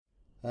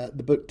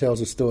The book tells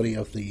the story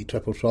of the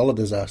triple trawler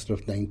disaster of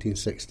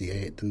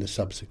 1968 and the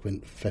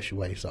subsequent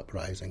fishwives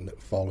uprising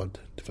that followed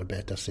for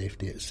better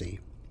safety at sea.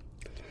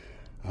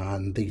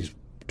 And these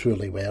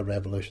truly were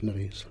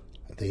revolutionaries.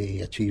 They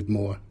achieved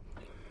more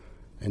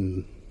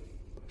in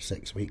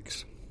 6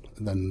 weeks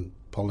than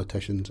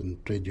politicians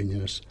and trade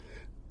unionists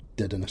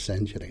did in a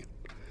century.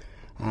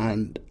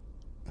 And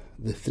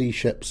the 3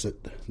 ships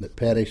that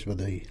perished were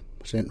the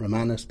St.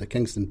 Romanus, the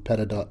Kingston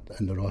Peridot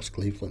and the Ross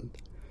Cleveland.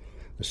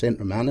 The St.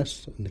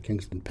 Romanus and the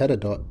Kingston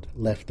Peridot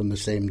left on the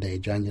same day,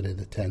 January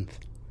the 10th.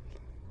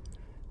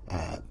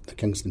 The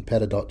Kingston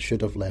Peridot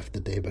should have left the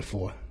day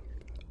before,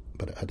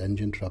 but it had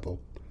engine trouble.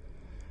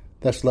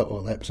 This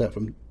little excerpt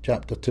from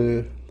Chapter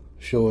 2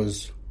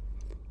 shows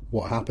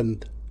what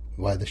happened,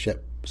 why the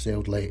ship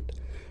sailed late,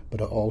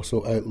 but it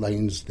also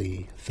outlines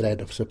the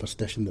thread of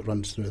superstition that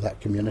runs through that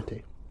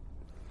community.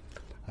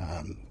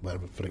 Where,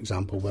 for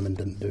example, women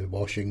didn't do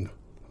washing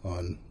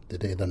on the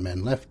day their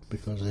men left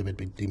because they would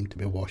be deemed to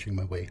be washing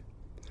away.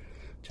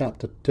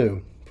 Chapter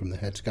 2 from the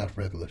Headscarf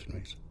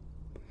Revolutionaries.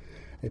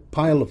 A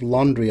pile of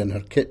laundry in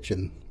her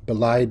kitchen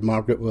belied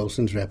Margaret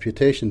Wilson's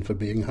reputation for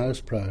being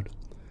house-proud.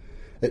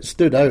 It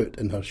stood out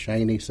in her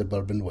shiny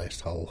suburban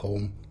West Hull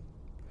home.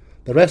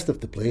 The rest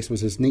of the place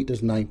was as neat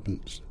as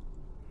ninepence.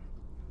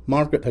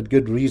 Margaret had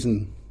good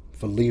reason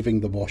for leaving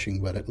the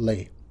washing where it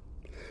lay.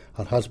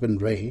 Her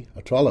husband Ray,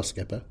 a trawler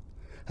skipper,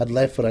 had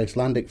left for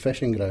Icelandic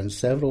fishing grounds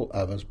several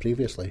hours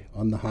previously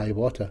on the high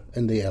water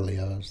in the early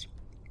hours.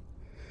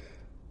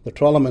 The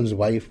trawlerman's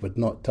wife would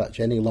not touch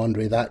any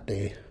laundry that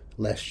day,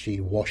 lest she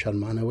wash her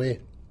man away.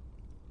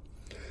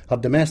 Her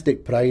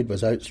domestic pride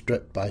was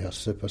outstripped by her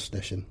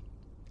superstition,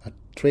 a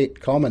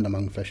trait common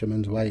among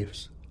fishermen's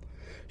wives.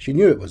 She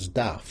knew it was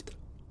daft,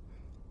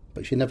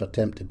 but she never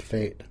tempted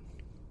fate.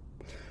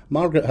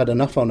 Margaret had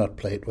enough on her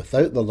plate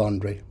without the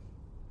laundry.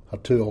 Her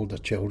 2 older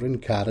children,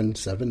 Karen,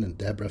 7, and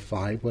Deborah,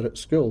 5, were at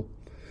school,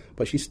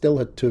 but she still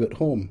had 2 at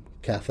home,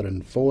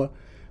 Catherine, 4,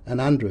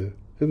 and Andrew,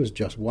 who was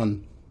just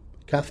 1.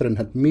 Catherine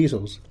had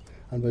measles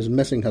and was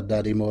missing her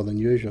daddy more than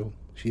usual.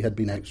 She had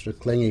been extra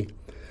clingy.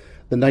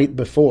 The night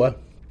before,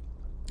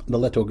 the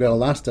little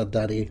girl asked her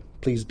daddy,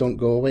 "Please don't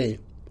go away."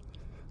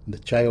 The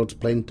child's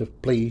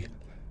plaintive plea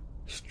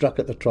struck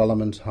at the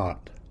trawlerman's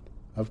heart.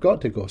 "I've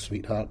got to go,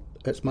 sweetheart.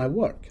 It's my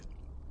work."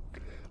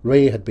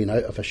 Ray had been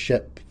out of a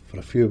ship for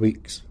a few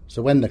weeks,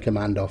 so when the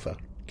command offer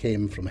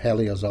came from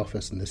Hellier's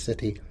office in the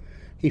city,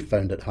 he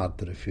found it hard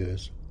to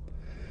refuse.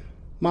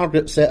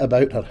 Margaret set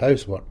about her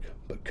housework,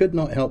 but could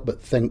not help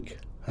but think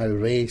how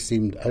Ray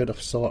seemed out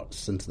of sorts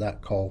since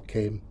that call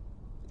came.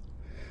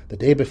 The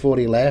day before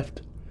he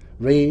left,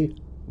 Ray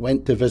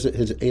went to visit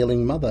his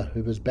ailing mother,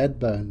 who was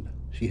bedbound.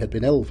 She had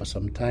been ill for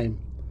some time.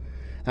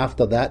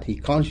 After that, he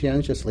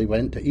conscientiously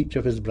went to each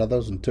of his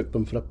brothers and took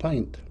them for a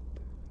pint.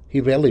 He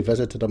rarely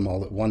visited them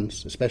all at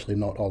once, especially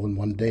not all in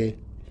one day.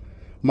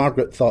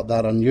 Margaret thought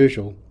that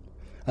unusual,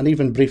 and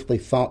even briefly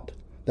thought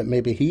that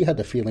maybe he had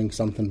a feeling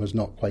something was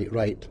not quite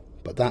right,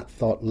 but that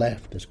thought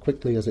left as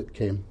quickly as it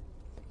came.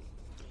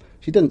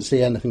 She didn't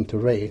say anything to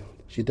Ray.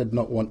 She did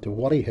not want to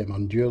worry him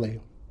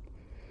unduly.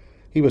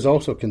 He was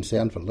also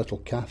concerned for little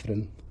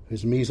Catherine,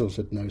 whose measles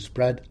had now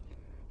spread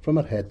from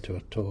her head to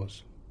her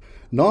toes.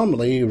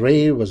 Normally,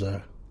 Ray was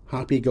a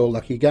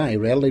happy-go-lucky guy,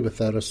 rarely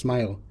without a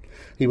smile.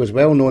 He was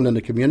well known in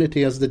the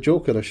community as the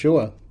joker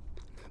ashore.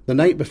 The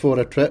night before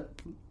a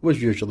trip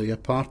was usually a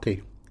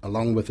party,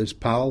 along with his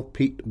pal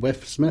Pete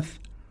Whiff Smith.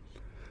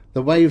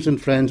 The wives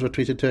and friends were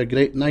treated to a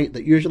great night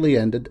that usually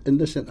ended in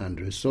the St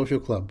Andrews Social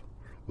Club,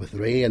 with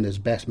Ray and his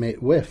best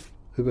mate Whiff,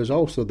 who was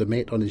also the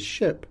mate on his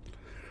ship,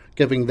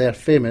 giving their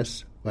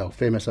famous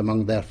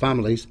among their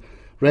families,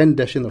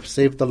 rendition of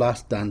Save the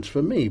Last Dance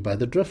for Me by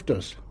the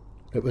Drifters.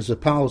 It was the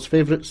pals'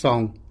 favourite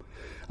song,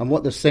 and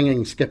what the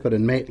singing skipper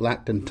and mate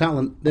lacked in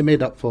talent, they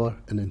made up for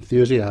in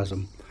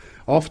enthusiasm.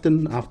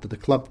 Often, after the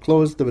club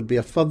closed, there would be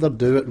a further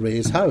do at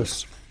Ray's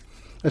house,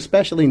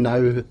 especially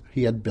now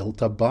he had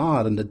built a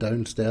bar in the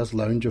downstairs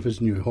lounge of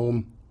his new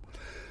home.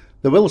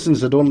 The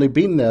Wilsons had only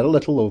been there a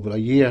little over a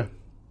year.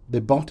 They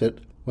bought it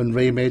when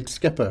Ray made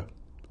skipper.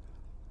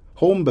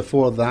 Home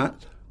before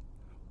that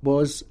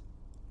was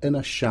in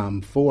a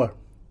sham 4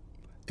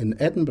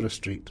 in Edinburgh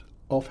Street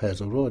off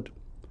Hazel Road,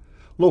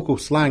 local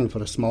slang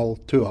for a small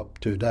 2 up,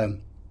 2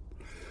 down.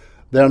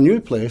 Their new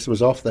place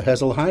was off the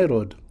Hazel High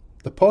Road,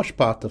 the posh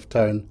part of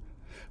town,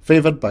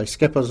 favoured by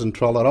skippers and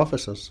trawler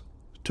officers,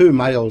 2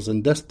 miles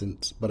in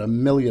distance, but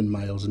 1,000,000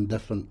 miles in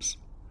difference.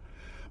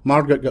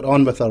 Margaret got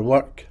on with her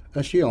work,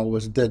 as she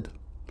always did.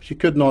 She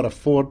could not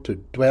afford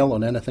to dwell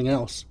on anything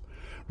else.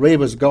 Ray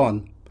was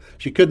gone.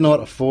 She could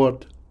not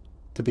afford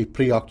to be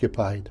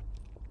preoccupied.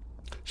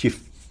 She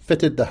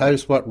fitted the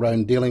housework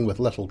round dealing with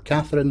little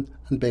Catherine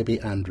and baby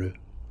Andrew.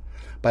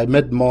 By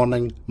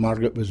mid-morning,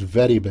 Margaret was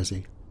very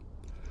busy.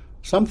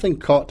 Something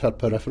caught her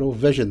peripheral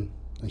vision,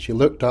 and she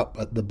looked up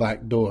at the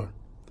back door.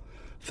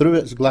 Through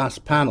its glass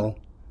panel,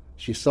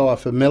 she saw a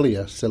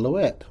familiar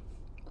silhouette.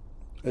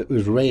 It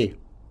was Ray.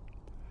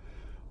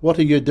 "What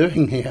are you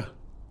doing here?"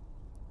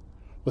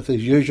 With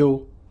his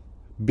usual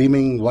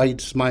Beaming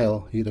wide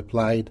smile, he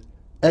replied,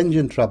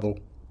 "Engine trouble.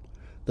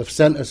 They've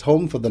sent us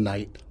home for the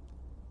night.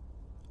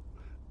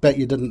 Bet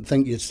you didn't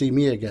think you'd see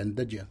me again,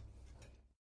 did you?"